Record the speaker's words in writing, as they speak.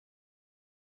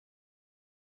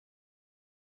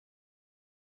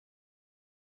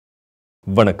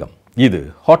வணக்கம். இது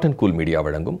hot and cool media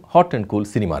வழங்கும் hot and cool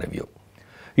cinema review.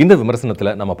 இந்த விமர்சனத்தில்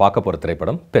நம்ம பார்க்க போகிற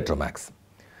திரைப்படம் பெட்ரோமேக்ஸ்.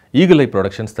 ஈகிள் ஐ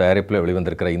புரொடக்ஷன்ஸ் தயாரிப்பில்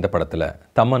வெளிவந்திருக்கிற இந்த படத்தில்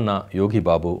தமன்னா, யோகி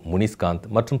பாபு, முனிஸ்காந்த்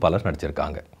மற்றும் பலர்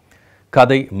நடிச்சிருக்காங்க.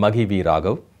 கதை மகி வி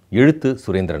ராகவ், எழுத்து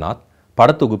சுரேந்திரநாத்,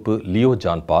 படத்தொகுப்பு லியோ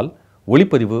ஜான் பால்,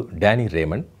 ஒளிப்பதிவு டேனி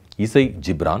ரேமன், இசை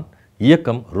ஜிப்ரான்,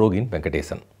 இயக்கம் ரோஹின்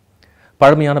வெங்கடேசன்.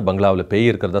 பழமையான பங்களாவில் பேய்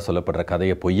இருக்கிறதா சொல்லப்படுற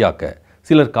கதையை பொய்யாக்க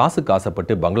சிலர் காசுக்கு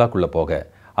ஆசைப்பட்டு பங்களாக்குள்ளே போக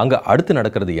அங்கே அடுத்து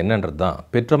நடக்கிறது என்னன்றது தான்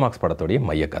பெட்ரோமாக்ஸ் படத்துடைய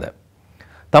மையக்கதை.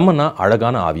 தமன்னா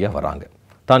அழகான ஆவியாக வராங்க.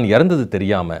 தான் இறந்தது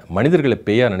தெரியாமல் மனிதர்களை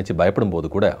பேயா நினச்சி பயப்படும் போது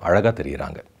கூட அழகாக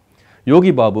தெரிகிறாங்க.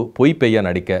 யோகி பாபு பொய் பேயா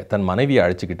நடிக்க தன் மனைவியை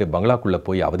அழைச்சிக்கிட்டு பங்களாக்குள்ளே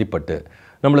போய் அவதிப்பட்டு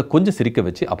நம்மளை கொஞ்சம் சிரிக்க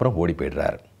வச்சு அப்புறம் ஓடி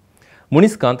போயிடுறாரு.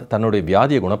 முனிஸ்காந்த் தன்னுடைய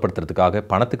வியாதியை குணப்படுத்துறதுக்காக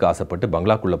பணத்துக்கு ஆசைப்பட்டு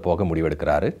பங்களாக்குள்ளே போக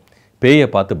முடிவெடுக்கிறாரு. பேயை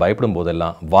பார்த்து பயப்படும்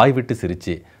போதெல்லாம் வாய் விட்டு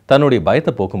சிரித்து தன்னுடைய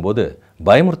பயத்தை போக்கும்போது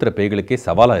பயமுறுத்துகிற பேய்களுக்கே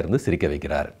சவாலாக இருந்து சிரிக்க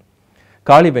வைக்கிறார்.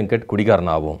 காளி வெங்கட்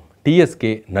குடிகாரனாகவும்,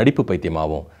 டிஎஸ்கே நடிப்பு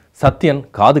பைத்தியமாகவும், சத்யன்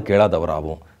காது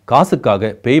கேளாதவராகவும் காசுக்காக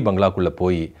பேய் பங்களாக்குள்ளே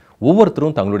போய்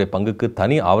ஒவ்வொருத்தரும் தங்களுடைய பங்குக்கு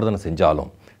தனி ஆவர்த்தனை செஞ்சாலும்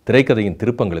திரைக்கதையின்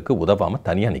திருப்பங்களுக்கு உதவாமல்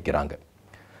தனியாக நிற்கிறாங்க.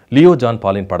 லியோ ஜான்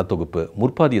பாலின் படத்தொகுப்பு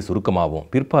முற்பாதியை சுருக்கமாகவும்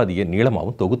பிற்பாதியை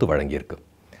நீளமாகவும் தொகுத்து வழங்கியிருக்கு.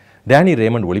 டேனி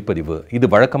ரேமன் ஒளிப்பதிவு இது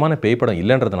வழக்கமான பேய்ப்படம்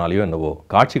இல்லைன்றதுனாலையோ என்னவோ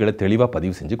காட்சிகளை தெளிவாக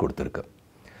பதிவு செஞ்சு கொடுத்துருக்கு.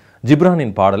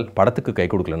 ஜிப்ரானின் பாடல் படத்துக்கு கை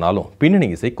கொடுக்கலனாலும் பின்னணி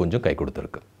இசை கொஞ்சம் கை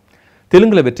கொடுத்துருக்கு.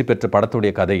 தெலுங்கில் வெற்றி பெற்ற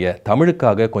படத்துடைய கதையை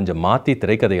தமிழுக்காக கொஞ்சம் மாற்றி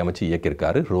திரைக்கதை அமைச்சு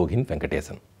இயக்கியிருக்காரு ரோஹின்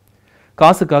வெங்கடேசன்.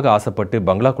 காசுக்காக ஆசைப்பட்டு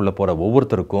பங்களாக்குள்ளே போகிற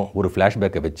ஒவ்வொருத்தருக்கும் ஒரு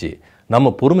ஃப்ளாஷ்பேக்கை வச்சு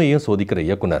நம்ம பொறுமையும் சோதிக்கிற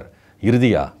இயக்குனர்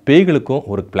இறுதியாக பேய்களுக்கும்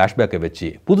ஒரு ஃப்ளாஷ்பேக்கை வச்சு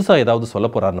புதுசாக ஏதாவது சொல்ல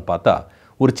போகிறாருன்னு பார்த்தா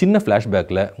ஒரு சின்ன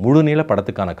ஃப்ளாஷ்பேக்கில் முழு நீள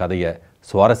படத்துக்கான கதையை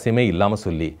சுவாரஸ்யமே இல்லாமல்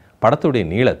சொல்லி படத்துடைய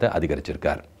நீளத்தை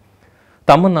அதிகரிச்சிருக்கார்.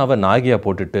 தமன்னாவை நாயகியாக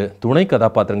போட்டுட்டு துணை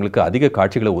கதாபாத்திரங்களுக்கு அதிக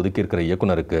காட்சிகளை ஒதுக்கியிருக்கிற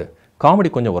இயக்குனருக்கு காமெடி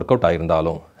கொஞ்சம் ஒர்க் அவுட்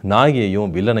ஆகியிருந்தாலும்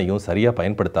நாயகியையும் வில்லனையும் சரியாக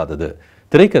பயன்படுத்தாதது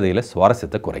திரைக்கதையில்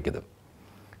சுவாரஸ்யத்தை குறைக்குது.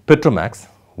 பெட்ரோமேக்ஸ்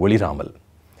ஒளிராமல்.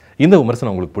 இந்த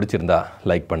விமர்சனம் உங்களுக்கு பிடிச்சிருந்தா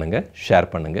லைக் பண்ணுங்கள், ஷேர்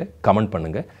பண்ணுங்கள், கமெண்ட்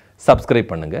பண்ணுங்கள்,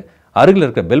 சப்ஸ்கிரைப் பண்ணுங்கள். அருகில்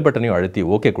இருக்க பெல் பட்டனையும் அழுத்தி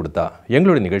ஓகே கொடுத்தா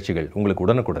எங்களுடைய நிகழ்ச்சிகள் உங்களுக்கு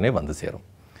உடனுக்குடனே வந்து சேரும்.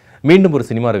 மீண்டும் ஒரு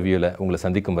சினிமா ரிவ்யூவில் உங்களை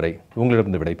சந்திக்கும் வரை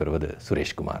உங்களிடமிருந்து விடைபெறுவது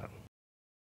சுரேஷ்குமார்.